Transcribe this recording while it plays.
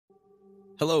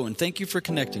Hello, and thank you for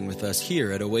connecting with us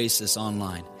here at Oasis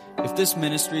Online. If this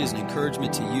ministry is an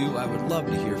encouragement to you, I would love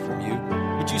to hear from you.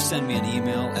 Would you send me an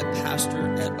email at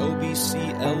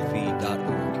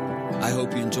pastor@obclv.org. I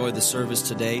hope you enjoy the service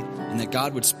today and that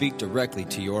God would speak directly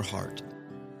to your heart.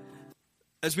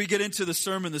 As we get into the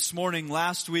sermon this morning,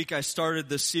 last week I started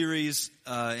the series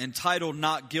entitled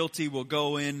Not Guilty. We'll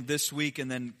go in this week and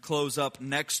then close up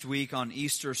next week on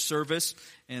Easter service.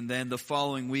 And then the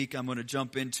following week I'm going to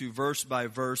jump into verse by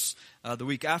verse, the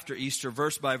week after Easter,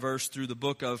 verse by verse through the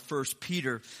book of 1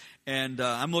 Peter. And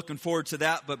I'm looking forward to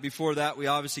that. But before that, we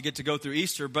obviously get to go through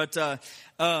Easter. But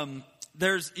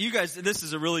you guys, this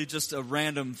is really just a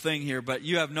random thing here, but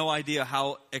you have no idea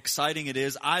how exciting it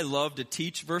is. I love to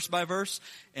teach verse by verse,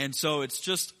 and so it's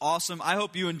just awesome. I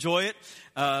hope you enjoy it,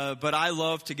 but I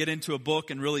love to get into a book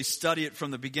and really study it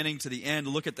from the beginning to the end,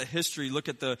 look at the history, look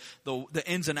at the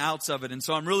ins and outs of it. And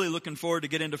so I'm really looking forward to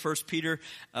get into 1 Peter,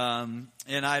 and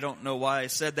I don't know why I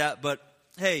said that, but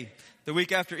hey, the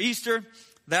week after Easter,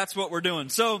 that's what we're doing.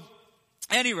 So,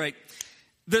 at any rate,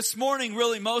 this morning,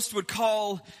 really, most would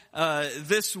call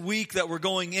this week that we're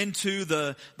going into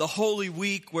the Holy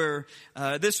Week, where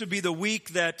this would be the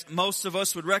week that most of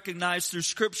us would recognize through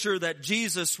Scripture that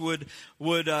Jesus would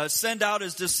send out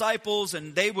His disciples,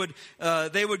 and they would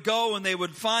go and they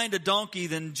would find a donkey.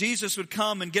 Then Jesus would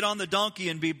come and get on the donkey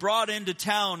and be brought into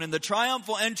town, and the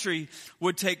triumphal entry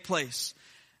would take place.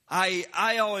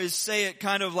 I always say it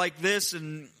kind of like this,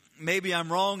 and maybe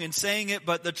I'm wrong in saying it,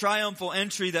 but the triumphal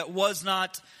entry that was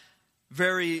not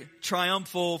very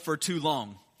triumphal for too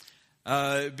long.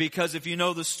 Because if you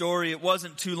know the story, it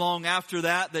wasn't too long after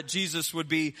that Jesus would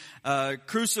be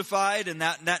crucified, and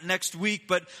that next week.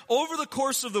 But over the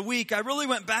course of the week, I really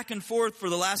went back and forth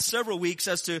for the last several weeks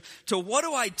as to what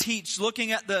do I teach,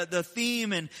 looking at the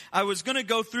theme. And I was going to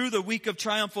go through the week of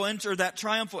triumphal entry, that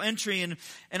triumphal entry, and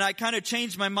I kind of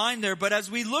changed my mind there. But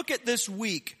as we look at this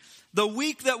week, the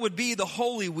week that would be the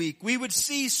Holy Week, we would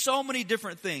see so many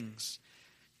different things.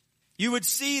 You would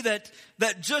see that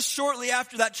just shortly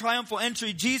after that triumphal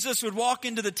entry, Jesus would walk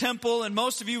into the temple, and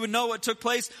most of you would know what took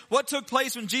place. What took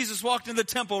place when Jesus walked into the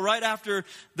temple right after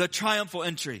the triumphal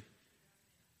entry?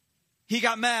 He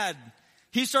got mad.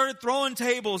 He started throwing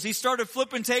tables. He started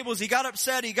flipping tables. He got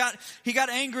upset. He got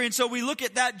angry. And so we look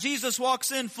at that. Jesus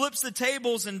walks in, flips the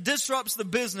tables, and disrupts the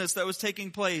business that was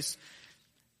taking place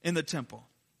in the temple.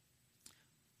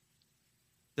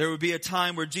 There would be a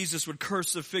time where Jesus would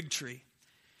curse the fig tree.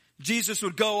 Jesus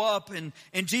would go up and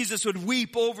Jesus would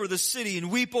weep over the city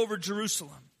and weep over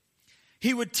Jerusalem.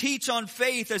 He would teach on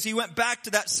faith as he went back to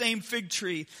that same fig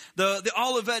tree. The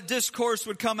Olivet discourse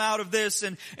would come out of this.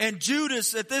 And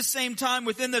Judas, at this same time,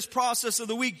 within this process of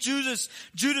the week, Judas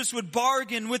would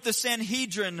bargain with the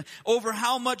Sanhedrin over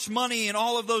how much money and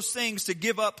all of those things to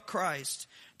give up Christ.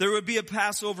 There would be a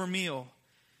Passover meal.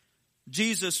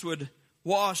 Jesus would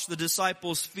wash the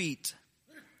disciples' feet.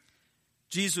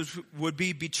 Jesus would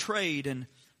be betrayed and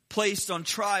placed on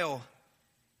trial.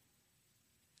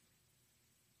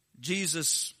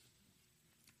 Jesus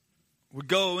would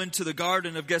go into the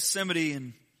Garden of Gethsemane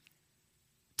and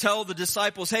tell the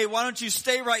disciples, hey, why don't you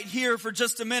stay right here for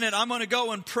just a minute? I'm going to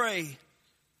go and pray.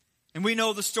 And we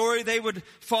know the story. They would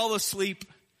fall asleep.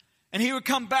 And he would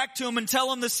come back to them and tell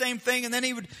them the same thing. And then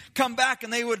he would come back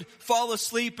and they would fall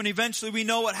asleep. And eventually we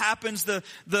know what happens. The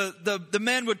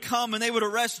men would come and they would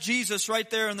arrest Jesus right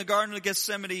there in the Garden of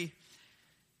Gethsemane.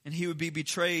 And he would be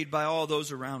betrayed by all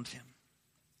those around him.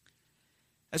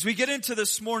 As we get into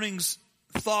this morning's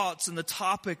thoughts and the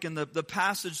topic and the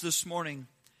passage this morning,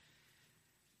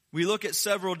 we look at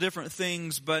several different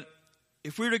things. But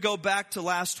if we were to go back to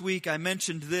last week, I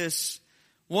mentioned this.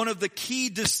 One of the key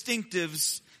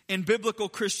distinctives in biblical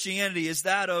Christianity is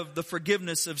that of the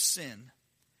forgiveness of sin.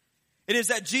 It is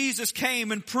that Jesus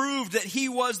came and proved that He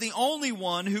was the only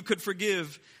one who could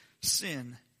forgive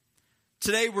sin.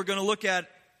 Today we're going to look at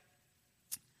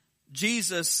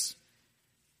Jesus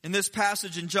in this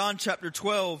passage in John chapter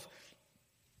 12.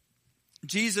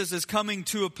 Jesus is coming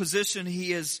to a position.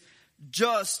 He has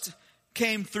just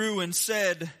came through and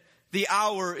said, the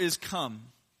hour is come.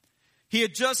 He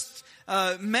had just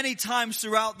many times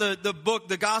throughout the book,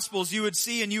 the Gospels, you would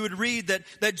see and you would read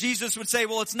that Jesus would say,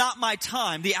 well, it's not my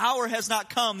time. The hour has not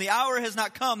come. The hour has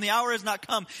not come. The hour has not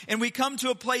come. And we come to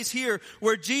a place here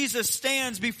where Jesus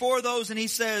stands before those and He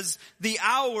says, the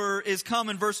hour is come,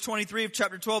 in verse 23 of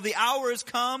chapter 12. The hour is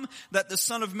come that the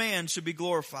Son of Man should be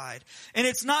glorified. And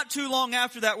it's not too long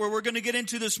after that where we're going to get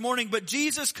into this morning, but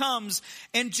Jesus comes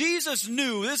and Jesus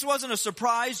knew, this wasn't a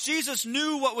surprise, Jesus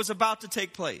knew what was about to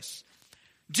take place.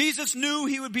 Jesus knew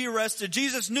he would be arrested.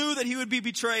 Jesus knew that he would be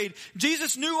betrayed.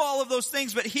 Jesus knew all of those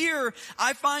things. But here,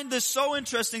 I find this so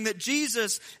interesting that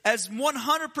Jesus, as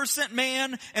 100%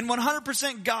 man and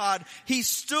 100% God, he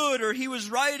stood, or he was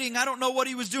writing. I don't know what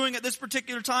he was doing at this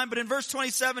particular time, but in verse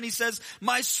 27 he says,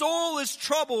 "My soul is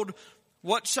troubled.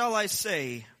 What shall I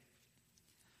say?"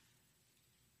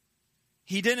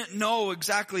 He didn't know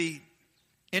exactly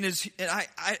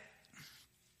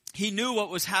he knew what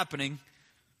was happening.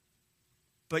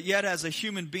 But yet, as a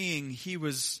human being, he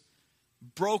was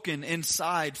broken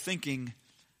inside, thinking,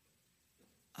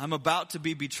 I'm about to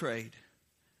be betrayed.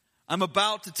 I'm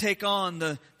about to take on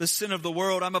the sin of the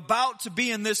world. I'm about to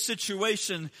be in this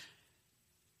situation.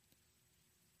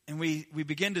 And we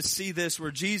begin to see this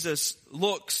where Jesus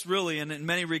looks, really, and in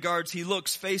many regards, he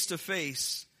looks face to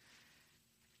face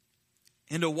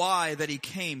into why that he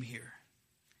came here.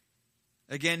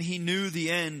 Again, he knew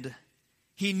the end.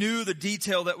 He knew the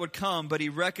detail that would come, but he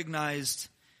recognized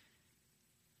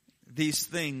these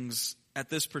things at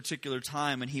this particular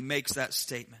time, and he makes that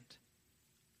statement.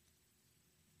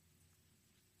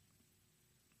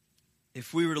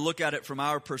 If we were to look at it from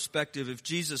our perspective, if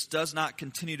Jesus does not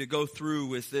continue to go through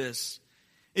with this,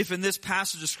 if in this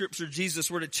passage of Scripture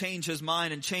Jesus were to change his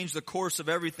mind and change the course of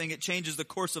everything, it changes the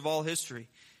course of all history.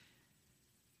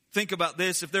 Think about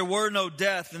this. If there were no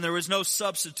death, then there was no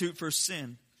substitute for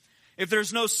sin. If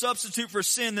there's no substitute for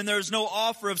sin, then there is no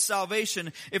offer of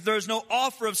salvation. If there is no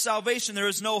offer of salvation, there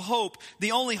is no hope.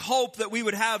 The only hope that we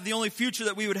would have, the only future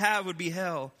that we would have would be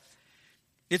hell.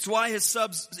 It's why his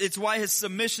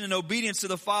submission and obedience to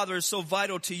the Father is so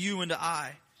vital to you and to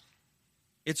I.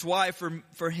 It's why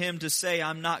for him to say,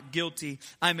 I'm not guilty,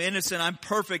 I'm innocent, I'm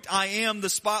perfect, I am the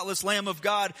spotless Lamb of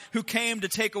God who came to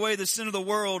take away the sin of the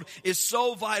world is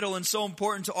so vital and so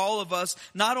important to all of us.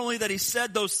 Not only that he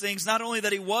said those things, not only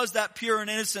that he was that pure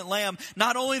and innocent Lamb,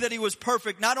 not only that he was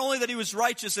perfect, not only that he was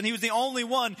righteous, and he was the only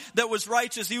one that was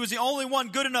righteous, he was the only one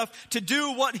good enough to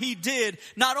do what he did.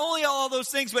 Not only all those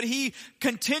things, but he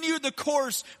continued the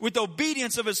course with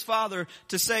obedience of his Father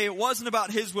to say it wasn't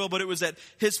about his will, but it was that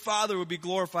his Father would be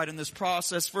glorified in this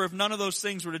process. For if none of those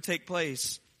things were to take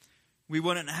place, we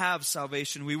wouldn't have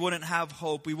salvation, we wouldn't have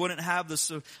hope, we wouldn't have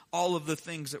all of the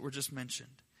things that were just mentioned.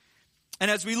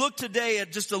 And as we look today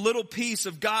at just a little piece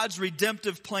of God's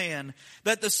redemptive plan,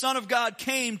 that the Son of God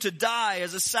came to die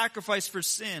as a sacrifice for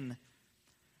sin,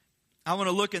 I want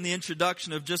to look in the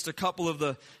introduction of just a couple of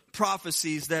the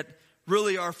prophecies that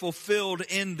really are fulfilled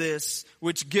in this,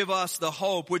 which give us the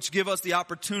hope, which give us the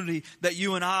opportunity that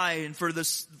you and I and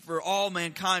for all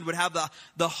mankind would have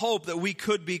the hope that we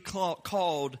could be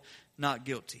called not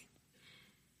guilty.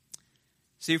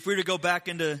 See, if we were to go back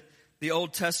into the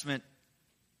Old Testament,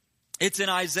 it's in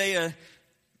Isaiah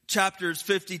chapters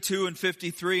 52 and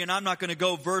 53, and I'm not going to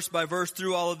go verse by verse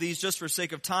through all of these just for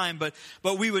sake of time, but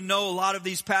we would know a lot of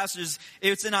these passages.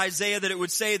 It's in Isaiah that it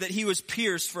would say that he was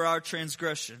pierced for our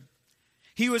transgression.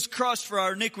 He was crushed for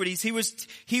our iniquities.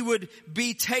 He would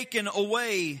be taken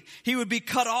away. He would be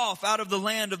cut off out of the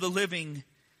land of the living.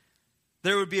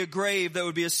 There would be a grave that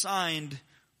would be assigned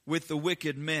with the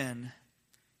wicked men.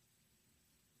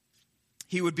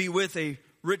 He would be with a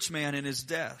rich man in his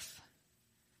death,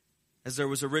 as there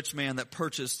was a rich man that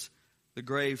purchased the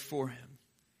grave for him.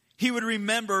 He would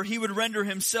render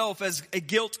himself as a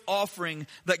guilt offering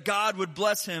that God would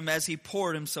bless him as he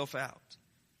poured himself out.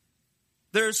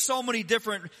 There's so many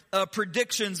different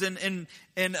predictions and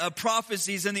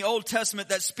prophecies in the Old Testament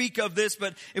that speak of this.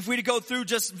 But if we go through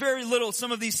just very little,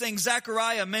 some of these things,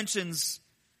 Zechariah mentions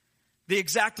the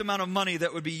exact amount of money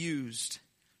that would be used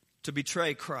to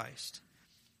betray Christ.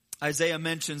 Isaiah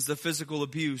mentions the physical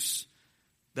abuse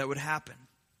that would happen.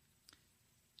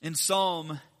 In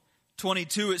Psalm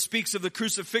 22, it speaks of the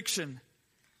crucifixion.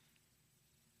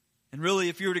 And really,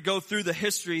 if you were to go through the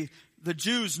history, the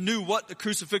Jews knew what the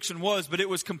crucifixion was, but it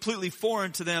was completely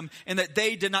foreign to them, and that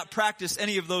they did not practice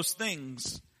any of those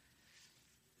things.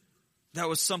 That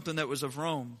was something that was of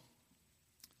Rome.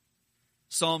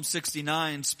 Psalm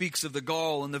 69 speaks of the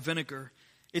gall and the vinegar.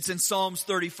 It's in Psalms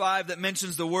 35 that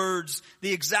mentions the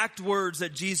exact words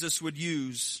that Jesus would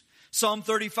use. Psalm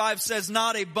 35 says,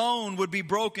 not a bone would be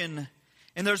broken.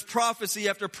 And there's prophecy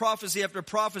after prophecy after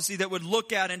prophecy that would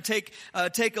look at and take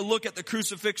a look at the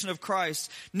crucifixion of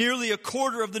Christ. Nearly a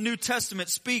quarter of the New Testament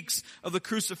speaks of the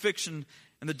crucifixion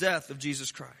and the death of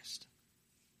Jesus Christ.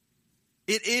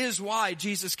 It is why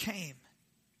Jesus came.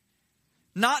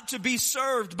 Not to be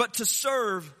served, but to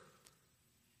serve.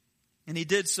 And he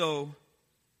did so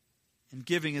in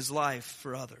giving his life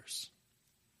for others.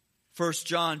 1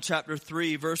 John chapter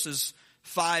 3 verses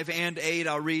 5 and 8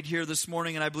 I'll read here this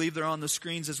morning, and I believe they're on the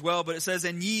screens as well. But it says,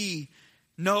 and ye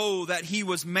know that he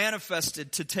was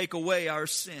manifested to take away our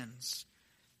sins.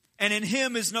 And in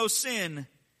him is no sin.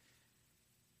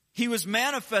 He was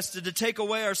manifested to take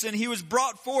away our sin. He was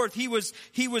brought forth. He was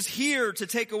here to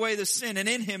take away the sin, and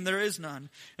in him there is none.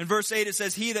 In verse 8 it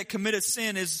says, he that committeth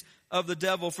sin is of the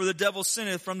devil, for the devil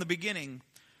sinneth from the beginning.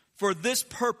 For this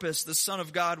purpose the Son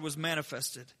of God was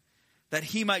manifested, that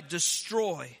he might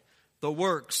destroy the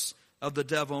works of the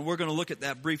devil. And we're going to look at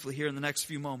that briefly here in the next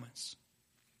few moments.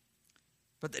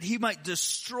 But that he might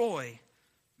destroy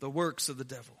the works of the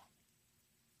devil.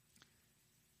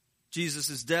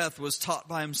 Jesus' death was taught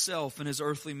by himself in his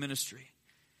earthly ministry.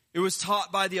 It was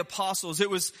taught by the apostles. It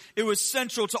was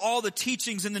central to all the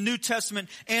teachings in the New Testament,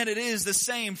 and it is the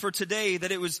same for today,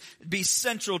 that it would be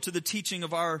central to the teaching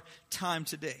of our time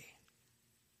today.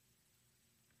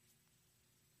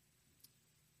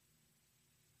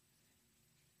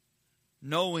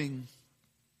 Knowing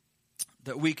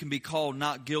that we can be called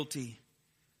not guilty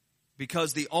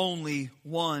because the only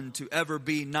one to ever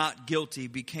be not guilty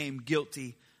became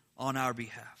guilty on our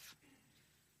behalf.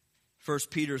 1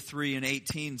 Peter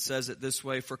 3:18 says it this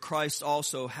way, for Christ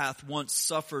also hath once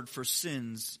suffered for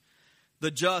sins, the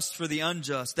just for the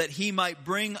unjust, that he might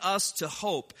bring us to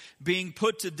hope, being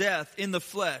put to death in the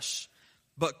flesh,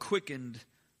 but quickened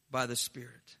by the Spirit.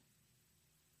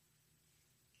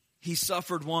 He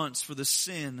suffered once for the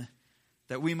sin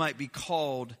that we might be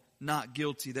called not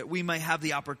guilty, that we may have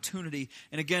the opportunity.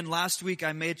 And again, last week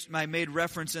I made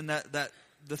reference in that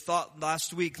the thought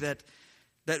last week that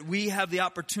we have the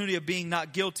opportunity of being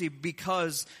not guilty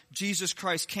because Jesus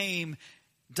Christ came,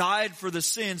 died for the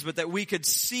sins, but that we could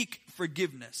seek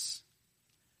forgiveness.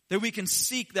 That we can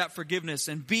seek that forgiveness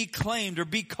and be claimed or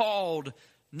be called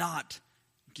not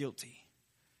guilty.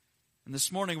 And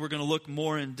this morning we're going to look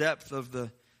more in depth of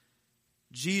the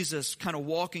Jesus kind of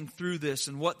walking through this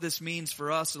and what this means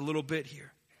for us a little bit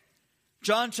here.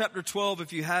 John chapter 12,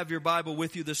 if you have your Bible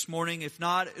with you this morning. If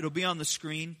not, it'll be on the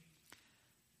screen.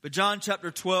 But John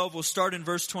chapter 12, we'll start in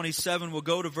verse 27. We'll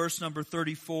go to verse number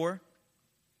 34.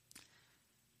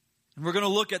 And we're going to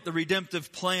look at the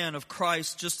redemptive plan of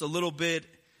Christ just a little bit.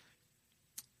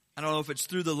 I don't know if it's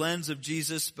through the lens of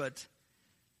Jesus, but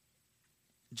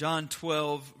John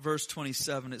 12, verse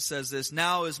 27, it says this,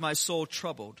 now is my soul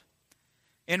troubled.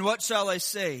 And what shall I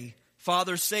say?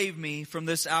 Father, save me from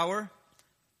this hour.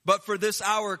 But for this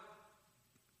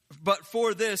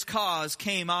cause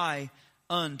came I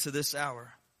unto this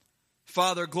hour.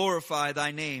 Father, glorify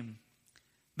thy name.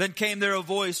 Then came there a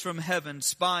voice from heaven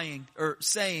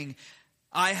saying,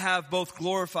 I have both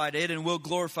glorified it and will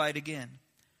glorify it again.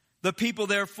 The people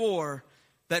therefore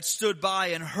that stood by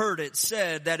and heard it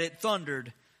said that it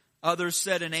thundered. Others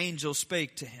said an angel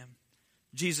spake to him.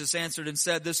 Jesus answered and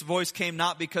said, this voice came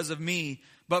not because of me,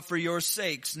 but for your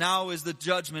sakes. Now is the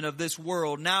judgment of this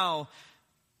world. Now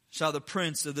shall the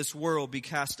prince of this world be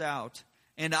cast out.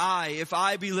 And I, if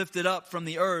I be lifted up from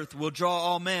the earth, will draw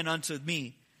all men unto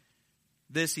me.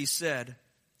 This he said,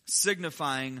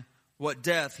 signifying what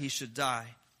death he should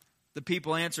die. The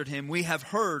people answered him, we have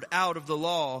heard out of the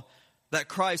law that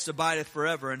Christ abideth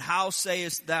forever. And how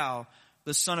sayest thou,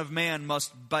 the Son of Man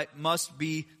must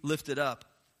be lifted up?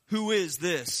 Who is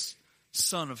this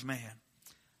Son of Man?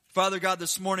 Father God,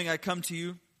 this morning I come to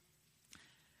you.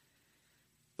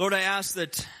 Lord, I ask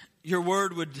that your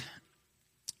word would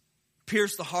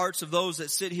pierce the hearts of those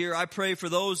that sit here. I pray for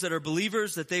those that are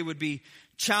believers, that they would be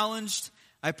challenged.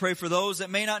 I pray for those that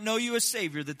may not know you as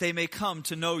Savior, that they may come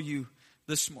to know you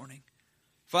this morning.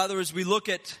 Father, as we look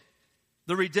at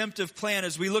the redemptive plan,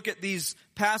 as we look at this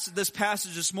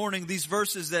passage this morning, these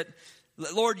verses that,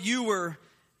 Lord, you were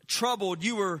troubled,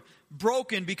 you were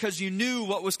broken because you knew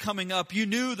what was coming up. You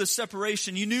knew the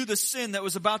separation. You knew the sin that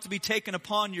was about to be taken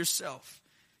upon yourself.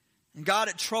 And God,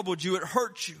 it troubled you. It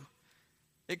hurt you.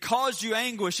 It caused you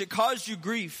anguish. It caused you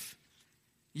grief.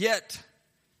 Yet,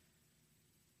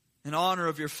 in honor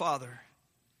of your Father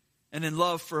and in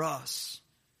love for us,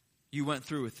 you went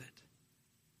through with it.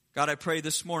 God, I pray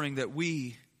this morning that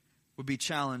we would be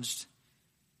challenged.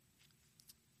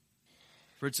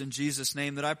 For it's in Jesus'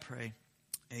 name that I pray.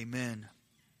 Amen.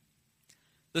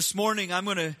 This morning I'm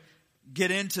going to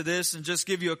get into this and just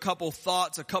give you a couple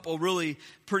thoughts, a couple really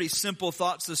pretty simple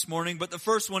thoughts this morning. But the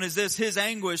first one is this: his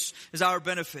anguish is our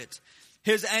benefit.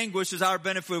 His anguish is our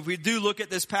benefit. If we do look at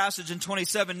this passage in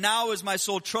 27, now is my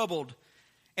soul troubled.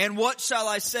 And what shall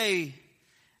I say?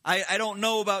 I don't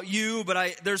know about you,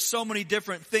 but there's so many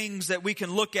different things that we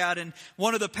can look at. And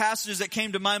one of the passages that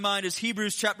came to my mind is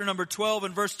Hebrews chapter number 12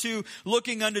 and verse 2,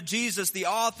 looking unto Jesus, the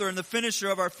author and the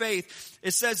finisher of our faith.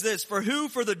 It says this, for who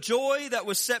for the joy that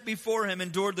was set before him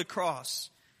endured the cross,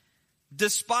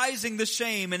 despising the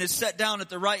shame, and is set down at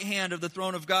the right hand of the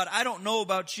throne of God. I don't know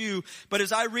about you, but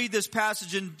as I read this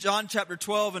passage in John chapter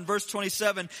 12 and verse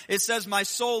 27, it says, my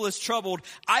soul is troubled.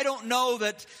 I don't know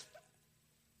that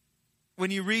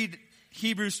when you read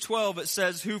Hebrews 12, it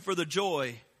says, who for the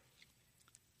joy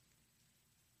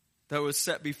that was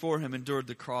set before him endured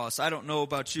the cross. I don't know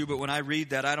about you, but when I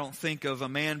read that, I don't think of a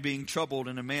man being troubled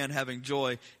and a man having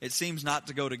joy. It seems not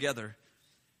to go together.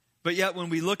 But yet when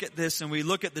we look at this and we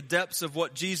look at the depths of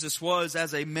what Jesus was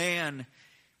as a man,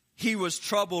 he was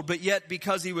troubled, but yet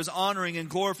because he was honoring and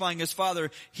glorifying his Father,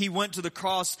 he went to the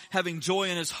cross having joy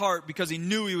in his heart because he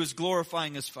knew he was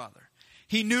glorifying his Father.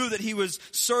 He knew that he was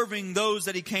serving those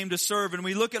that he came to serve. And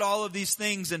we look at all of these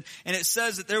things and it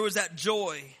says that there was that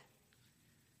joy.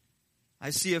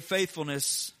 I see a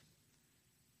faithfulness.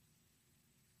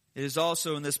 It is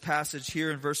also in this passage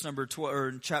here in verse number 12, or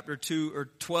in chapter 2 or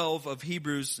 12 of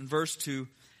Hebrews in verse 2,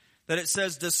 that it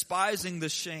says despising the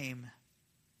shame.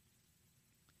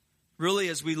 Really,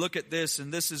 as we look at this,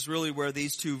 and this is really where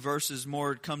these two verses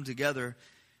more come together,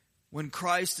 when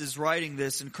Christ is writing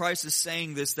this and Christ is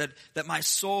saying this, that my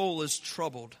soul is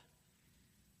troubled.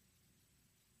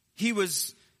 He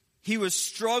was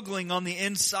struggling on the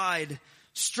inside,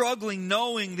 struggling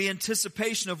knowing the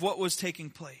anticipation of what was taking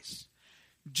place.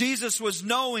 Jesus was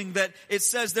knowing that it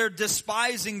says they're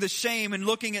despising the shame, and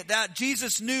looking at that,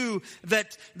 Jesus knew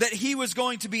that he was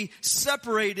going to be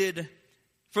separated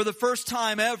for the first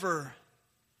time ever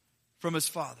from his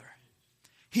Father.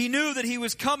 He knew that he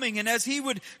was coming, and as he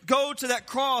would go to that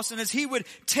cross and as he would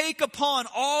take upon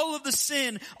all of the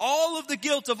sin, all of the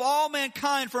guilt of all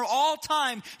mankind for all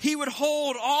time, he would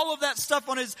hold all of that stuff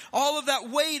all of that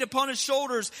weight upon his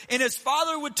shoulders, and his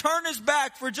Father would turn his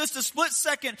back for just a split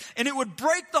second, and it would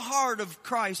break the heart of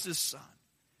Christ, his Son.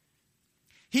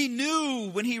 He knew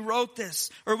when he wrote this,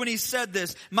 or when he said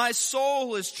this, my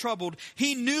soul is troubled.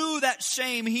 He knew that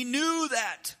shame. He knew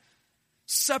that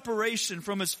separation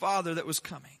from his Father that was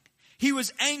coming. He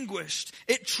was anguished.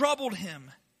 It troubled him.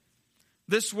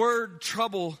 This word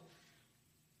trouble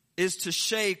is to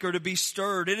shake or to be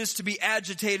stirred. It is to be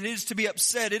agitated. It is to be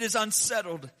upset. It is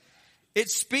unsettled. It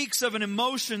speaks of an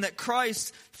emotion that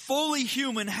Christ, fully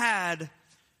human, had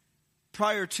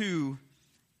prior to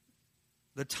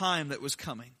the time that was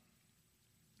coming.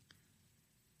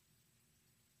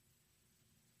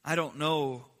 I don't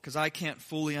know, because I can't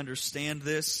fully understand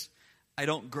this. I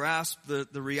don't grasp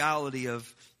the reality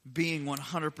of being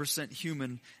 100%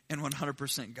 human and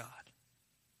 100% God.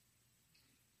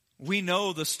 We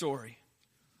know the story.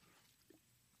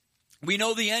 We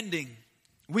know the ending.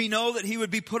 We know that he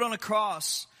would be put on a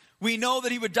cross. We know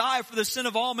that he would die for the sin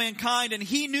of all mankind, and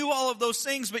he knew all of those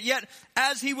things, but yet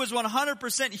as he was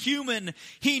 100% human,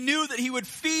 he knew that he would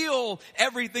feel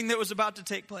everything that was about to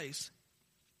take place.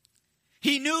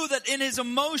 He knew that in his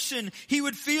emotion, he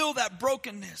would feel that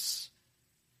brokenness.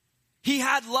 He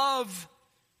had love.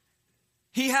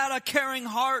 He had a caring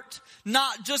heart,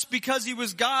 not just because he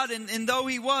was God and though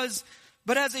he was,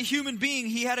 but as a human being,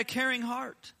 he had a caring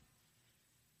heart.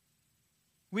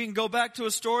 We can go back to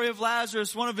a story of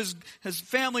Lazarus, one of his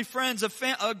family friends,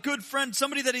 a good friend,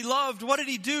 somebody that he loved. What did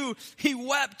he do? He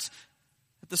wept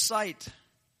at the sight.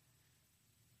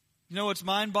 You know what's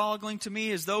mind-boggling to me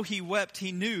is though he wept,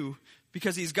 he knew,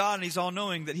 because he's God and he's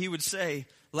all-knowing, that he would say,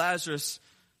 Lazarus,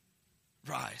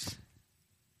 rise.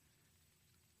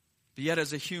 But yet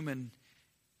as a human,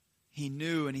 he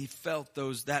knew and he felt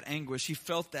that anguish. He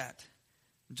felt that.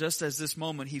 Just as this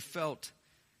moment, he felt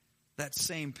that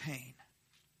same pain.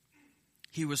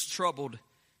 He was troubled.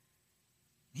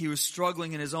 He was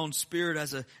struggling in his own spirit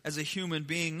as a human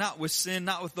being, not with sin,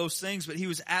 not with those things, but he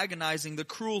was agonizing the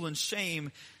cruel and shame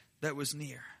that was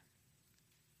near.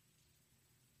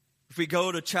 If we go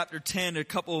to chapter 10, a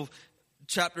couple of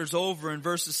chapters over in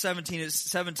verses 17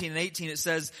 and 18, it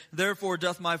says, therefore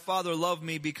doth my Father love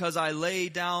me, because I lay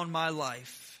down my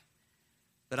life,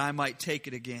 that I might take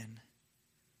it again.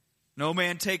 No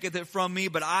man taketh it from me,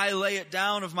 but I lay it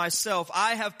down of myself.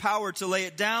 I have power to lay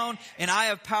it down, and I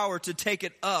have power to take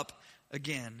it up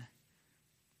again.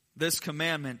 This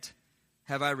commandment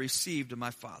have I received of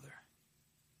my Father.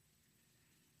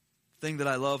 The thing that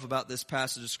I love about this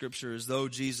passage of Scripture is though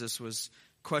Jesus was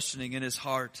questioning in his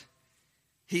heart,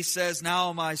 he says,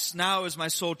 now is my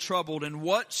soul troubled, and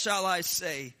what shall I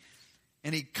say?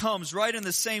 And he comes right in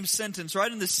the same sentence,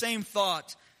 right in the same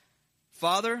thought.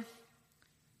 Father,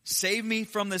 save me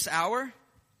from this hour,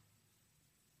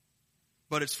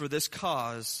 but it's for this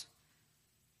cause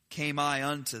came I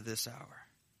unto this hour.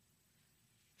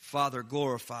 Father,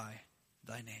 glorify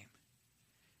thy name.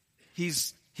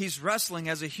 He's wrestling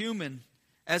as a human,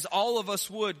 as all of us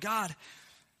would. God,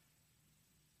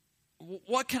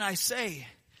 what can I say?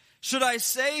 Should I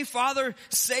say, Father,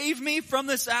 save me from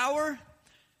this hour?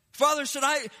 Father, should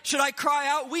I cry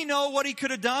out? We know what he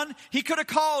could have done. He could have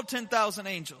called 10,000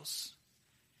 angels.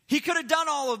 He could have done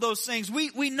all of those things.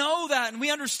 We know that and we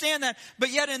understand that.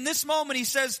 But yet in this moment he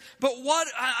says, but what?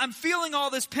 I'm feeling all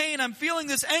this pain. I'm feeling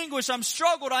this anguish. I'm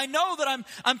struggled. I know that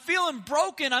I'm feeling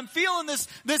broken. I'm feeling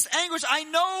this anguish. I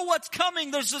know what's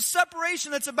coming. There's a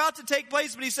separation that's about to take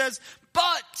place. But he says,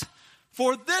 but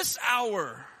for this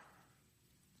hour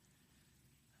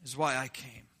is why I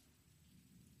came.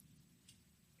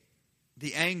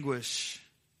 The anguish.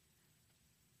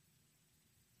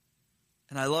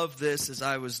 And I love this as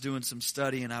I was doing some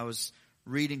study and I was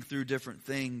reading through different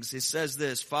things. It says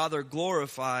this, Father,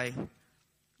 glorify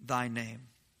thy name.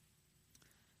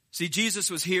 See, Jesus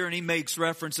was here and he makes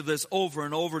reference of this over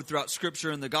and over throughout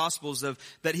Scripture and the Gospels of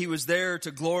that he was there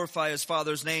to glorify his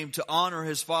Father's name, to honor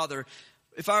his Father.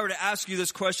 If I were to ask you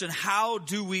this question, how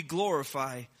do we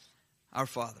glorify our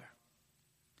Father?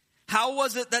 How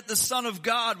was it that the Son of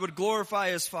God would glorify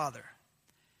his Father?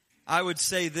 I would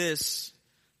say this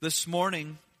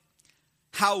morning,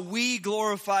 how we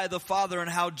glorify the Father and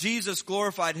how Jesus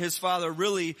glorified his Father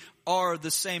really are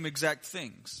the same exact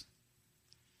things.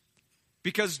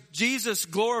 Because Jesus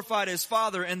glorified his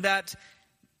Father in that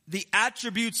the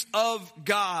attributes of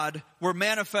God were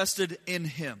manifested in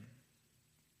him.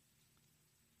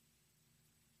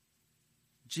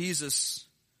 Jesus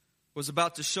was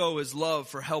about to show his love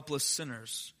for helpless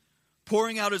sinners,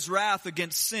 pouring out his wrath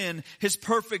against sin, his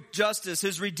perfect justice,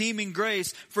 his redeeming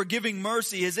grace, forgiving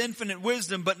mercy, his infinite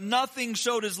wisdom, but nothing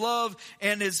showed his love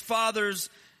and his Father's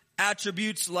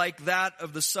attributes like that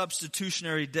of the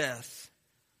substitutionary death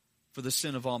for the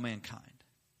sin of all mankind.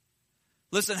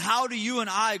 Listen, how do you and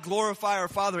I glorify our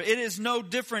Father? It is no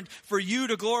different for you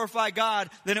to glorify God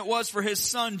than it was for his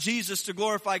Son Jesus to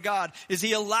glorify God. Is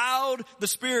he allowed the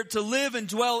Spirit to live and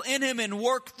dwell in him and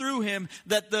work through him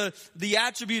that the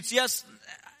attributes, yes,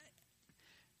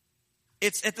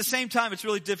 it's at the same time, it's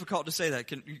really difficult to say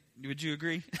that. Would you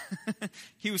agree?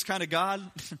 He was kind of God.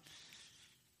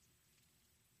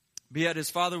 But yet his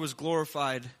Father was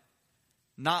glorified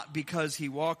not because he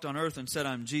walked on earth and said,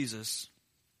 I'm Jesus,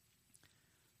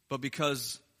 but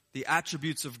because the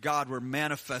attributes of God were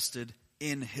manifested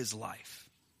in his life.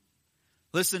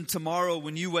 Listen, tomorrow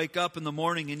when you wake up in the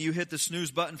morning and you hit the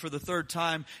snooze button for the third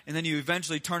time and then you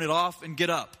eventually turn it off and get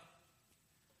up.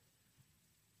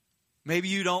 Maybe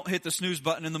you don't hit the snooze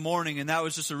button in the morning and that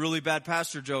was just a really bad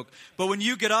pastor joke. But when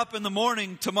you get up in the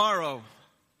morning tomorrow,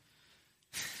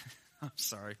 I'm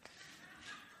sorry.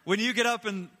 When you get up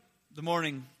in the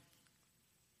morning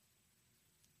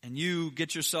and you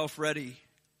get yourself ready,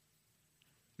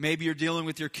 maybe you're dealing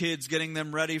with your kids, getting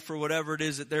them ready for whatever it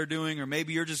is that they're doing, or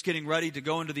maybe you're just getting ready to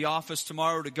go into the office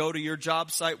tomorrow, to go to your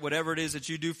job site, whatever it is that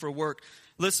you do for work.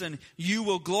 Listen, you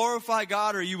will glorify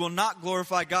God or you will not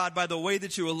glorify God by the way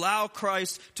that you allow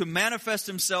Christ to manifest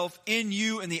himself in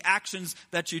you and the actions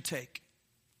that you take.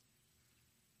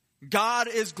 God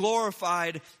is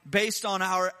glorified based on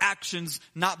our actions,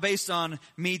 not based on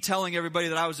me telling everybody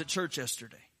that I was at church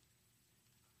yesterday.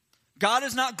 God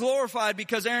is not glorified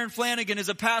because Aaron Flanagan is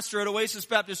a pastor at Oasis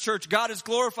Baptist Church. God is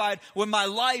glorified when my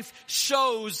life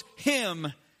shows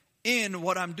him in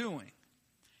what I'm doing.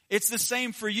 It's the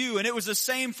same for you, and it was the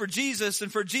same for Jesus. And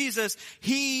for Jesus,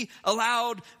 he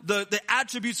allowed the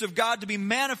attributes of God to be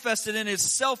manifested in his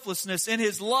selflessness, in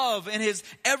his love, in his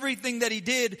everything that he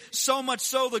did. So much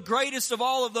so, the greatest of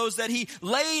all of those, that he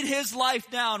laid his life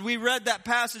down. We read that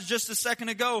passage just a second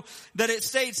ago that it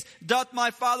states, doth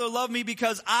my Father love me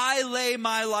because I lay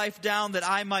my life down that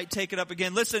I might take it up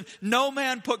again. Listen, no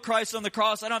man put Christ on the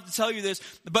cross. I don't have to tell you this,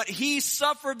 but he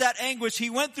suffered that anguish. He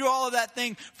went through all of that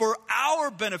thing for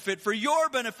our benefit, for your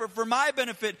benefit, for my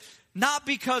benefit, not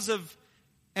because of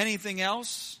anything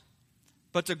else,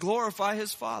 but to glorify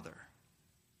his Father.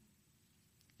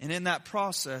 And in that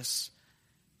process,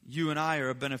 you and I are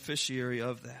a beneficiary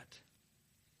of that.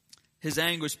 His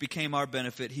anguish became our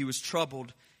benefit. He was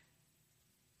troubled.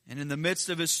 And in the midst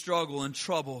of his struggle and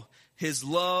trouble, his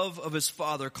love of his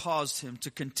Father caused him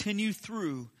to continue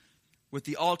through with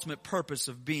the ultimate purpose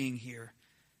of being here.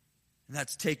 And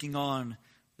that's taking on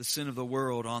the sin of the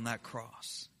world on that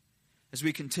cross. As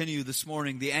we continue this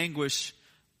morning, the anguish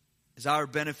is our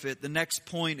benefit. The next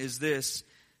point is this: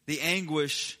 the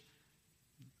anguish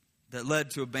that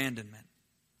led to abandonment.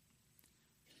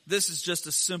 This is just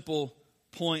a simple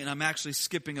point, and I'm actually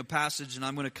skipping a passage, and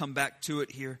I'm going to come back to it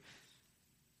here.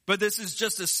 But this is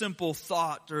just a simple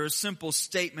thought or a simple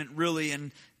statement, really,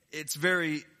 and it's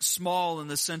very small in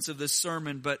the sense of this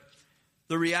sermon. But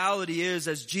the reality is,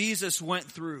 as Jesus went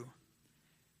through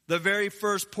the very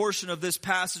first portion of this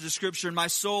passage of Scripture, and my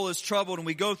soul is troubled. And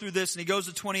we go through this, and he goes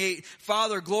to 28,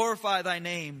 Father, glorify thy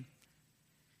name.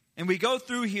 And we go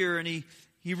through here, and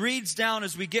he reads down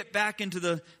as we get back into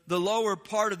the lower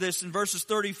part of this in verses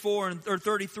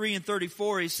 33 and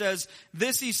 34. He says,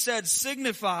 this he said,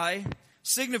 signifying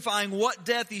what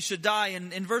death he should die.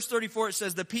 And in verse 34 it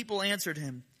says, the people answered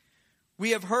him,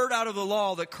 we have heard out of the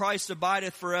law that Christ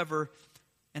abideth forever.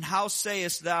 And how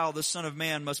sayest thou the Son of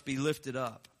Man must be lifted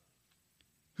up?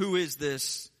 Who is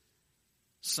this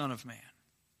Son of Man?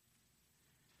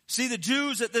 See, the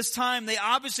Jews at this time, they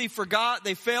obviously forgot.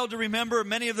 They failed to remember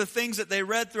many of the things that they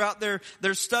read throughout their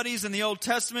studies in the Old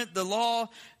Testament, the law.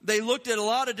 They looked at a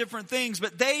lot of different things,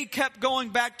 but they kept going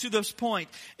back to this point.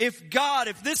 If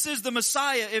this is the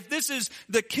Messiah, if this is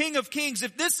the King of Kings,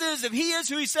 if he is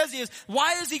who he says he is,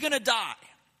 why is he going to die?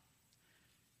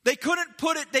 They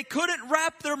couldn't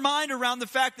wrap their mind around the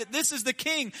fact that this is the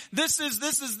king. This is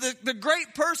the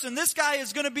great person. This guy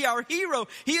is going to be our hero.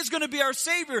 He is going to be our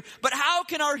savior. But how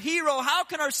can our hero, how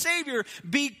can our savior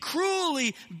be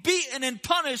cruelly beaten and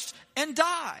punished and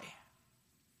die?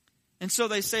 And so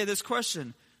they say this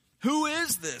question, who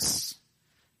is this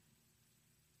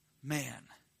man?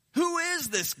 Who is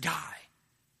this guy?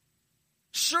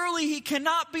 Surely he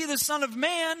cannot be the Son of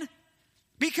Man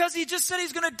because he just said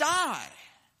he's going to die.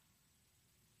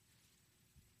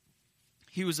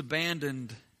 He was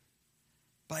abandoned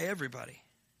by everybody.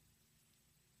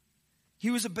 He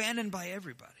was abandoned by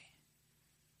everybody.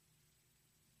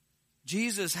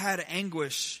 Jesus had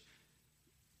anguish.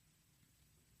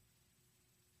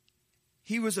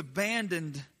 He was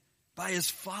abandoned by his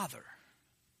Father.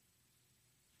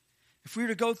 If we were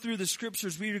to go through the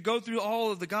Scriptures, we were to go through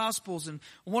all of the Gospels, and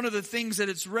one of the things that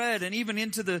it's read, and even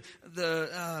into the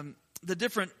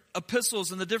different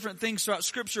epistles and the different things throughout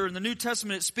Scripture in the New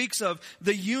Testament, it speaks of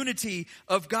the unity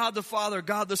of God the Father,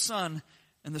 God the Son,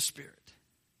 and the Spirit.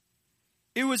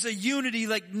 It was a unity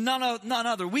like none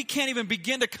other. We can't even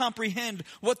begin to comprehend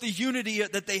what the unity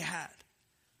that they had.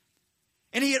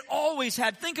 And he had always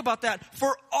had, think about that,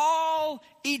 for all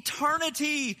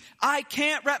eternity. I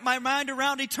can't wrap my mind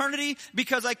around eternity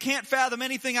because I can't fathom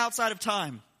anything outside of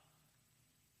time.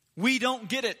 We don't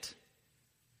get it.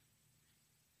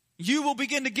 You will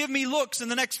begin to give me looks in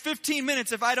the next 15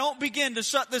 minutes if I don't begin to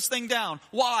shut this thing down.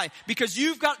 Why? Because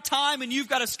you've got time and you've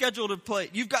got a schedule to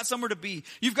play. You've got somewhere to be.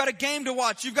 You've got a game to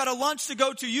watch. You've got a lunch to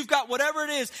go to. You've got whatever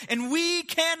it is. And we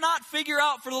cannot figure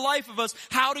out for the life of us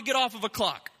how to get off of a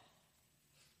clock.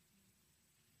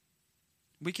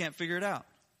 We can't figure it out.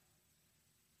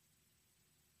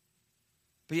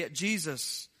 But yet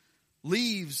Jesus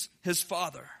leaves his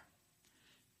Father,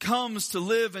 comes to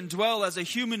live and dwell as a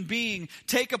human being,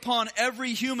 take upon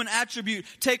every human attribute,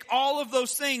 take all of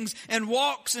those things and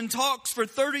walks and talks for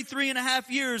 33 and a half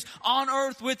years on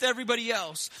earth with everybody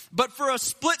else. But for a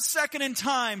split second in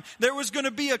time, there was going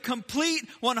to be a complete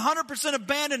 100%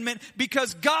 abandonment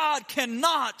because God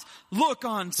cannot look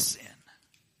on sin.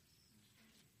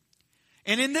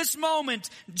 And in this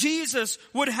moment, Jesus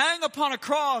would hang upon a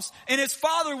cross and his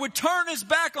Father would turn his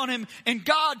back on him and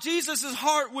Jesus'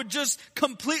 heart would just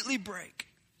completely break.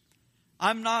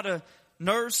 I'm not a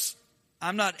nurse.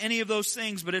 I'm not any of those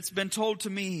things, but it's been told to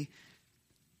me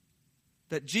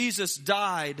that Jesus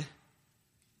died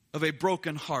of a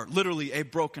broken heart, literally a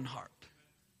broken heart.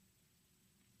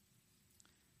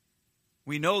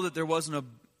 We know that there wasn't a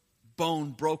bone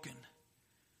broken.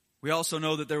 We also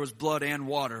know that there was blood and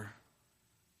water.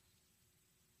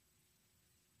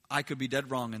 I could be dead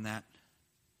wrong in that.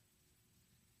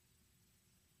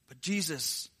 But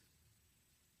Jesus,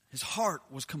 his heart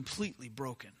was completely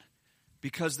broken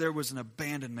because there was an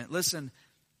abandonment. Listen,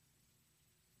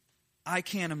 I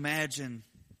can't imagine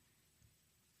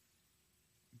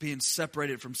being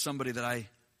separated from somebody that I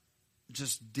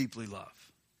just deeply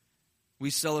love.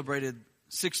 We celebrated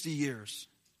 60 years.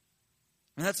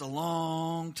 And that's a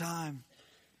long time.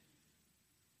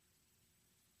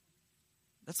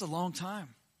 That's a long time.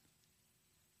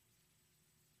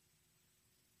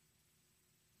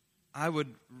 I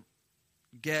would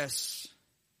guess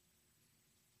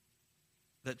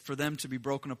that for them to be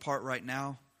broken apart right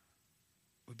now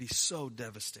would be so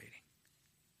devastating.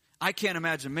 I can't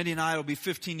imagine. Mindy and I will be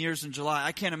 15 years in July.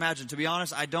 I can't imagine. To be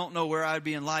honest, I don't know where I'd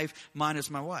be in life minus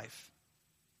my wife.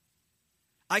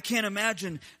 I can't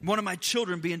imagine one of my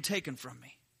children being taken from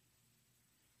me.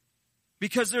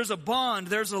 Because there's a bond,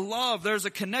 there's a love, there's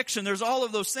a connection, there's all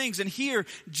of those things. And here,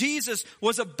 Jesus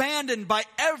was abandoned by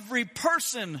every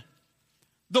person.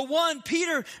 The one,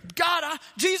 Peter,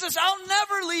 Jesus, I'll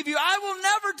never leave you. I will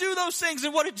never do those things.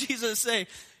 And what did Jesus say?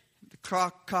 The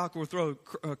cock will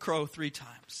crow 3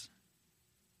 times.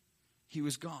 he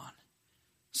was gone.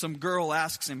 Some girl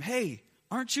asks him, "Hey,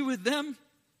 aren't you with them?"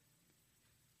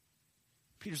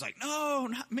 Peter's like, "No,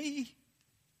 not me."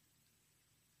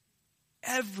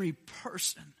 Every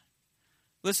person.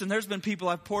 Listen, there's been people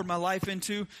I've poured my life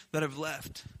into that have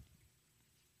left.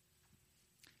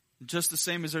 Just the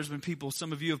same as there's been people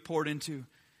some of you have poured into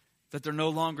that they're no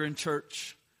longer in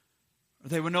church. Or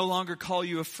they would no longer call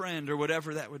you a friend or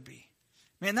whatever that would be.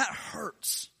 Man, that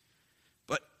hurts.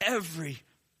 But every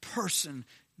person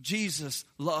Jesus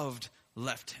loved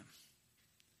left him,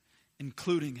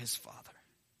 including his Father,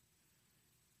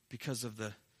 because of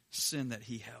the sin that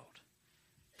he held.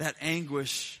 That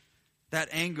anguish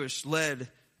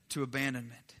led to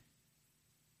abandonment.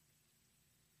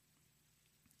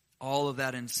 All of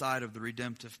that inside of the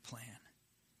redemptive plan.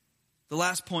 The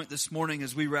last point this morning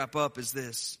as we wrap up is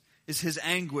this, is his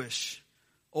anguish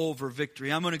over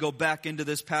victory. I'm going to go back into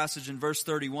this passage in verse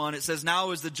 31. It says,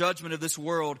 "Now is the judgment of this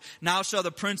world. Now shall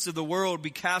the prince of the world be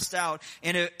cast out.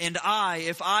 And I,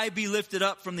 if I be lifted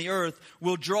up from the earth,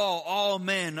 will draw all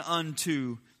men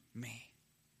unto me."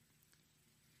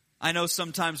 I know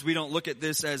sometimes we don't look at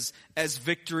this as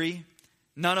victory.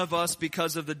 None of us,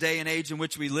 because of the day and age in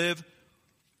which we live,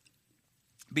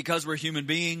 because we're human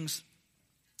beings,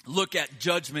 look at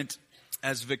judgment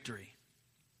as victory.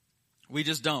 We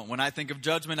just don't. When I think of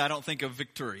judgment, I don't think of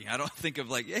victory. I don't think of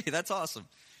like, hey, that's awesome.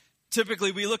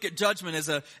 Typically, we look at judgment as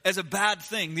a bad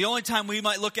thing. The only time we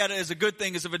might look at it as a good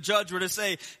thing is if a judge were to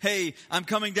say, "Hey, I'm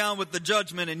coming down with the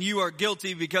judgment and you are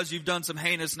guilty because you've done some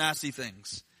heinous, nasty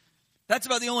things." That's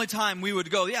about the only time we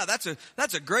would go, yeah, that's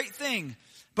a great thing.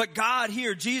 But God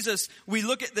here, Jesus, we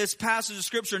look at this passage of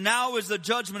Scripture. Now is the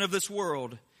judgment of this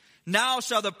world. Now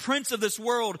shall the prince of this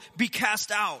world be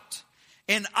cast out.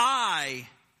 And I,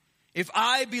 if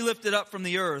I be lifted up from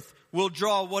the earth, will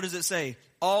draw, what does it say?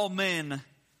 All men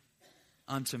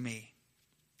unto me.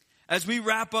 As we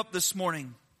wrap up this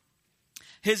morning,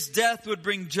 his death would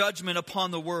bring judgment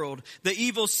upon the world. The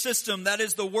evil system, that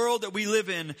is the world that we live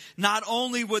in. Not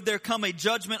only would there come a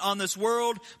judgment on this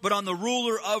world, but on the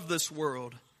ruler of this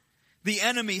world. The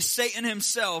enemy, Satan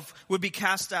himself, would be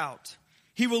cast out.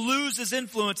 He will lose his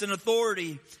influence and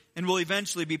authority and will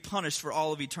eventually be punished for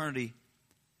all of eternity.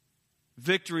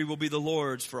 Victory will be the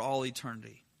Lord's for all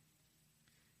eternity.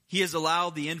 He has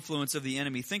allowed the influence of the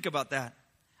enemy. Think about that.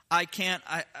 I can't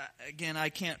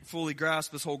fully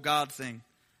grasp this whole God thing.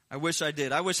 I wish I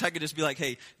did. I wish I could just be like,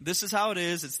 hey, this is how it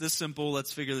is. It's this simple.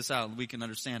 Let's figure this out and we can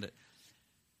understand it.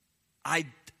 I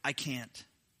can't.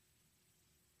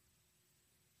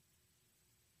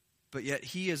 But yet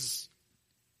he's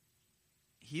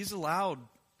allowed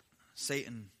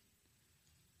Satan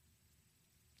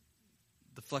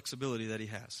the flexibility that he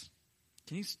has.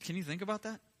 Can you think about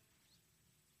that?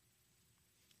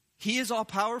 He is all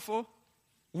powerful.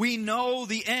 We know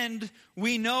the end.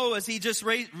 We know, as he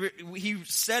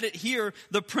said it here,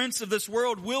 the prince of this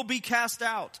world will be cast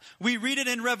out. We read it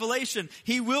in Revelation.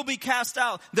 He will be cast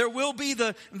out. There will be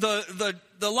the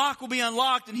lock will be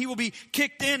unlocked and he will be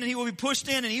kicked in and he will be pushed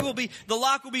in and the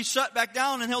lock will be shut back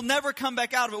down and he'll never come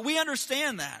back out of it. We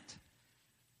understand that.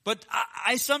 But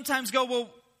I sometimes go, well,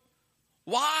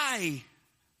 why?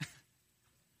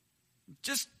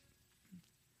 Just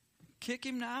kick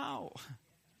him now.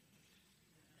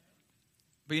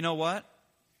 But you know what?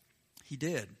 He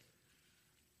did.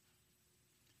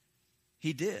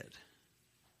 He did.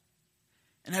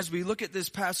 And as we look at this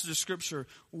passage of Scripture,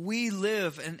 we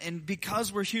live, and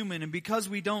because we're human, and because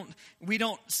we're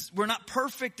not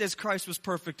perfect as Christ was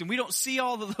perfect, and we don't see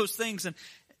all of those things. And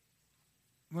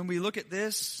when we look at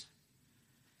this,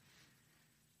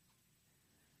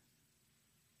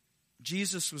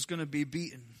 Jesus was going to be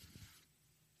beaten.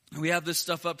 We have this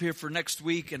stuff up here for next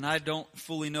week, and I don't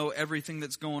fully know everything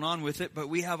that's going on with it, but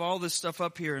we have all this stuff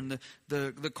up here, and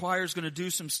the choir's going to do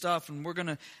some stuff, and we're going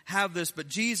to have this. But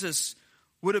Jesus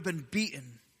would have been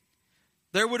beaten.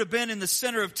 There would have been in the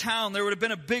center of town, there would have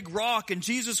been a big rock, and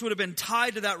Jesus would have been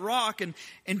tied to that rock, and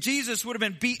Jesus would have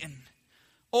been beaten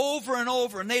over and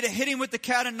over, and they'd have hit him with the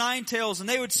cat and nine tails, and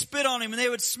they would spit on him, and they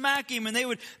would smack him, and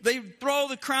they'd throw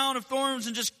the crown of thorns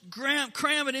and just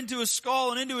cram it into his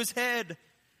skull and into his head,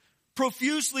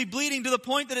 profusely bleeding to the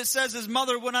point that it says his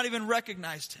mother would not even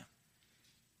recognize him.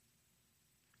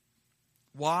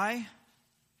 Why?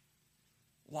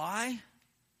 Why?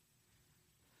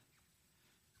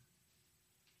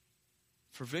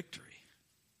 For victory.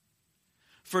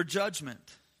 For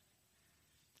judgment.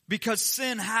 Because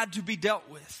sin had to be dealt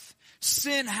with.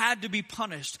 Sin had to be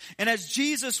punished. And as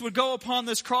Jesus would go upon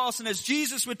this cross, and as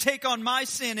Jesus would take on my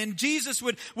sin, and Jesus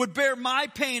would bear my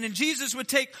pain, and Jesus would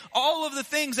take all of the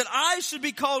things that I should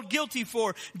be called guilty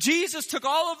for, Jesus took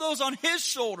all of those on his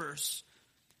shoulders.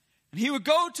 And he would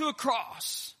go to a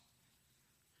cross.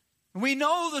 And we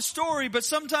know the story, but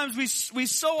sometimes we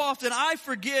so often, I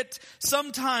forget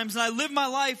sometimes, and I live my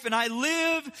life, and I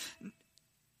live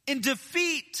in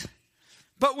defeat.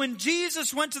 But when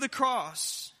Jesus went to the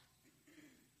cross,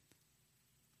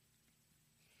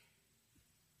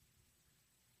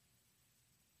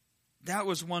 that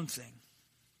was one thing.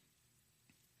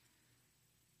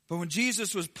 But when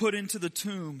Jesus was put into the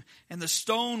tomb and the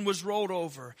stone was rolled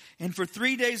over, and for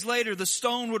 3 days later the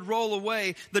stone would roll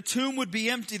away, the tomb would be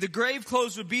empty, the grave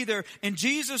clothes would be there, and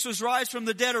Jesus was arose from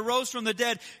the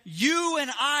dead, you and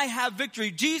I have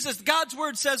victory. God's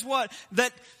word says what?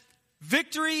 That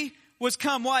victory was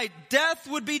come. Why? Death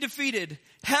would be defeated.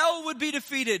 Hell would be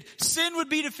defeated. Sin would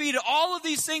be defeated. All of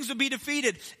these things would be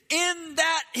defeated in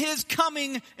that his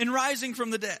coming and rising from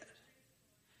the dead.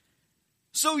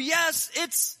 So yes,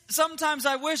 it's sometimes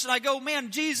I wish and I go,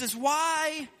 man, Jesus,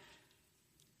 why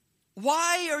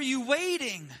are you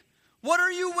waiting? What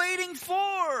are you waiting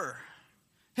for?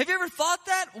 Have you ever thought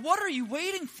that? What are you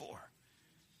waiting for?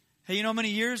 Hey, you know how many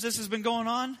years this has been going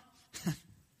on?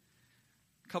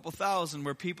 A couple thousand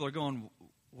where people are going,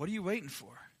 what are you waiting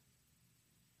for?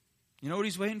 You know what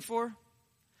he's waiting for?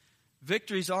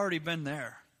 Victory's already been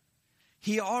there.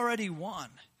 He already won.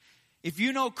 If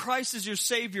you know Christ is your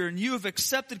Savior and you have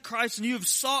accepted Christ and you have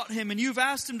sought Him and you've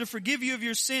asked Him to forgive you of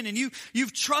your sin and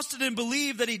you've trusted and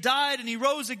believed that He died and He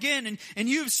rose again and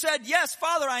you've said, yes,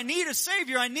 Father, I need a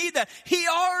Savior. I need that. He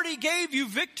already gave you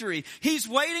victory. He's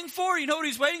waiting for, you know what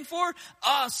He's waiting for?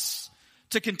 Us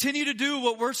to continue to do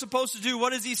what we're supposed to do.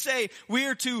 What does He say? We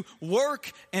are to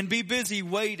work and be busy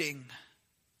waiting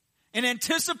in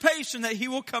anticipation that He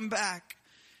will come back.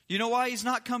 You know why He's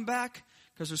not come back?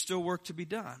 Because there's still work to be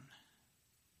done.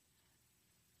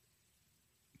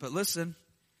 But listen,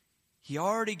 He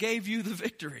already gave you the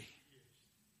victory.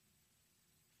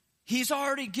 He's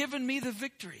already given me the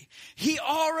victory. He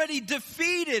already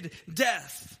defeated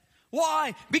death.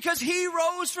 Why? Because He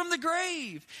rose from the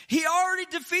grave. He already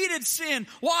defeated sin.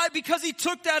 Why? Because He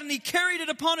took that and He carried it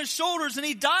upon His shoulders and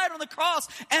He died on the cross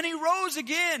and He rose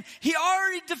again. He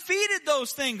already defeated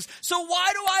those things. So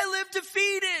why do I live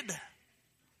defeated?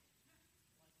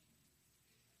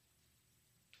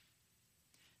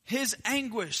 His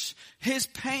anguish, His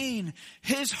pain,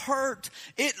 His hurt,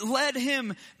 it led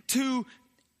Him to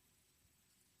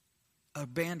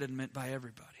abandonment by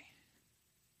everybody.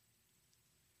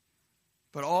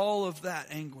 But all of that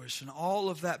anguish and all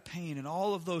of that pain and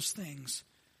all of those things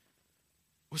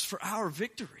was for our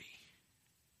victory.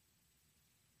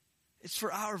 It's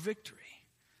for our victory.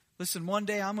 Listen, one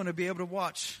day I'm going to be able to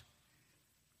watch.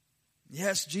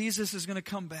 Yes, Jesus is going to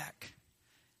come back.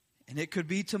 And it could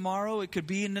be tomorrow. It could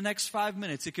be in the next 5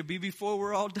 minutes. It could be before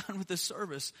we're all done with this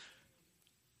service.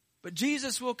 But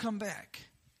Jesus will come back.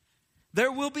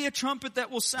 There will be a trumpet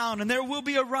that will sound, and there will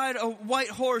be a white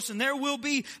horse, and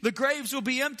the graves will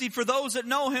be emptied for those that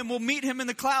know Him, will meet Him in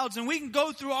the clouds, and we can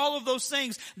go through all of those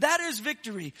things. That is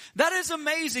victory. That is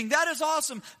amazing. That is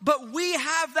awesome. But we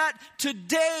have that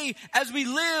today as we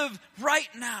live right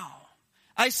now.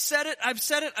 I've said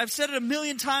it a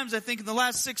million times, I think, in the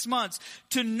last 6 months.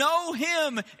 To know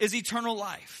Him is eternal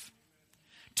life.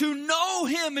 To know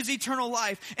Him is eternal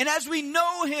life. And as we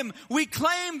know Him, we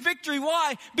claim victory.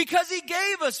 Why? Because He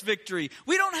gave us victory.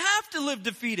 We don't have to live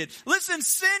defeated. Listen,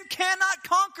 sin cannot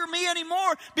conquer me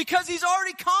anymore because He's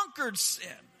already conquered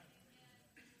sin.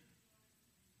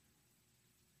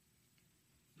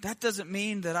 That doesn't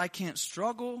mean that I can't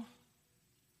struggle.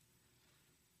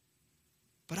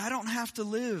 But I don't have to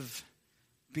live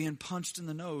being punched in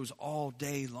the nose all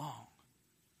day long.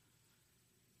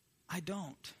 I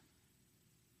don't.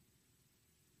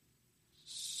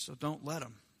 So don't let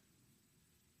them.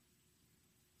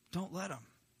 Don't let them.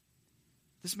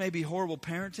 This may be horrible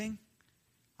parenting.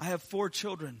 I have 4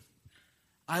 children.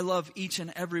 I love each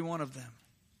and every one of them.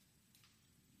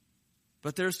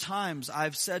 But there's times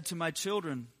I've said to my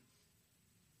children,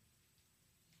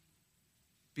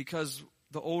 because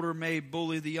the older may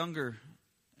bully the younger,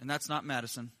 and that's not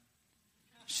Madison.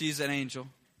 She's an angel.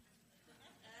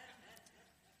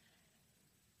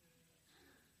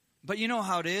 But you know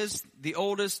how it is. The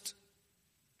oldest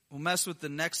will mess with the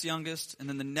next youngest, and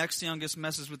then the next youngest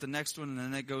messes with the next one, and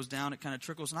then it goes down. It kind of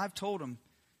trickles. And I've told them,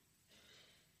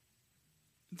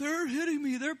 they're hitting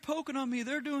me. They're poking on me.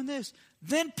 They're doing this.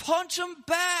 Then punch them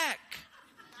back.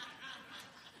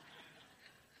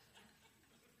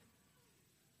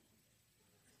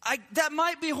 that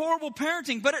might be horrible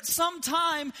parenting, but at some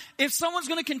time, if someone's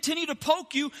going to continue to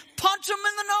poke you, punch them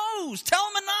in the nose. Tell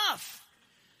them enough.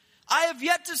 I have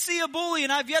yet to see a bully,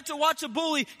 and I've yet to watch a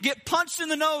bully get punched in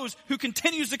the nose who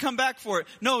continues to come back for it.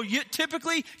 No,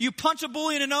 typically you punch a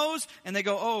bully in the nose, and they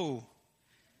go, oh,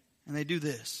 and they do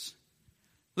this.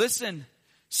 Listen,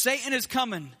 Satan is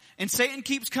coming, and Satan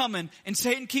keeps coming, and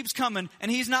Satan keeps coming, and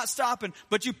he's not stopping.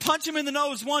 But you punch him in the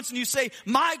nose once, and you say,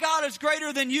 my God is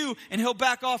greater than you, and he'll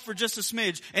back off for just a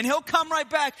smidge. And he'll come right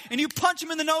back, and you punch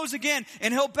him in the nose again,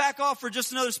 and he'll back off for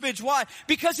just another smidge. Why?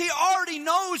 Because he already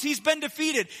knows he's been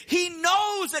defeated. He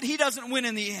knows that he doesn't win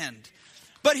in the end.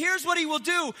 But here's what he will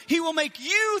do. He will make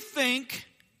you think,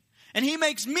 and he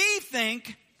makes me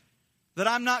think, that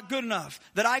I'm not good enough,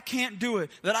 that I can't do it,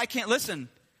 that I can't. Listen,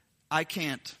 I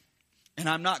can't, and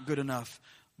I'm not good enough.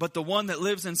 But the one that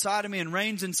lives inside of me and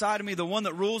reigns inside of me, the one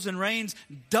that rules and reigns,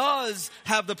 does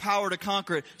have the power to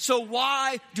conquer it. So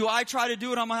why do I try to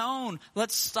do it on my own?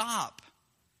 Let's stop.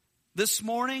 This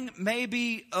morning may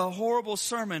be a horrible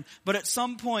sermon, but at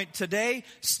some point today,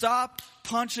 stop,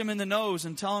 punch him in the nose,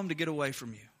 and tell him to get away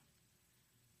from you.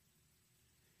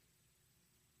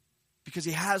 Because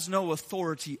he has no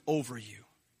authority over you.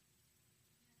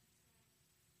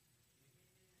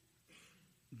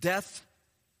 Death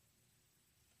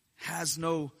has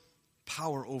no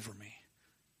power over me.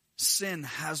 Sin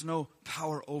has no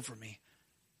power over me.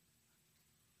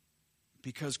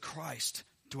 Because Christ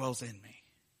dwells in me.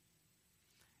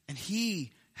 And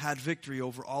he had victory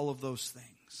over all of those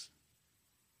things.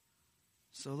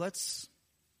 So let's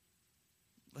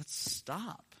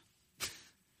stop.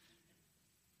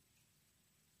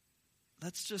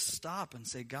 Let's just stop and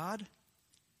say, God,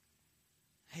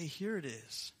 hey, here it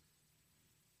is.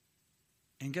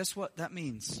 And guess what that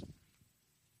means?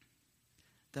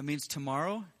 That means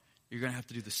tomorrow you're going to have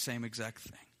to do the same exact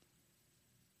thing.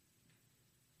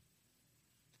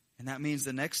 And that means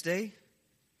the next day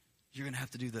you're going to have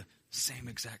to do the same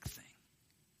exact thing.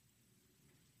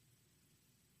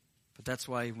 But that's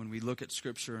why when we look at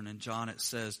Scripture and in John it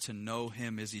says to know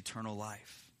him is eternal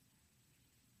life.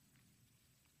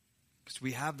 Because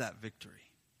we have that victory.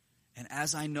 And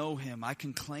as I know him, I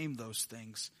can claim those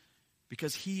things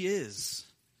because he is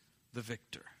the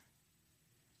victor.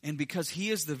 And because he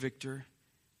is the victor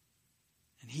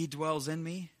and he dwells in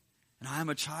me and I am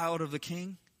a child of the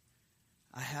King,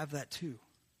 I have that too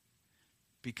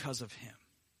because of him.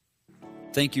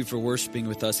 Thank you for worshiping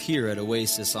with us here at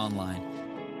Oasis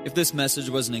Online. If this message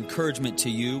was an encouragement to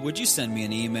you, would you send me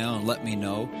an email and let me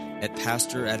know at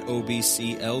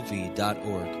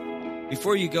pastor@obclv.org.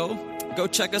 Before you go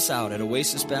check us out at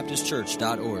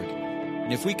oasisbaptistchurch.org.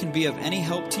 And if we can be of any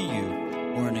help to you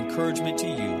or an encouragement to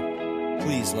you,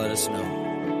 please let us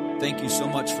know. Thank you so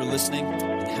much for listening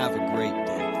and have a great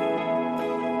day.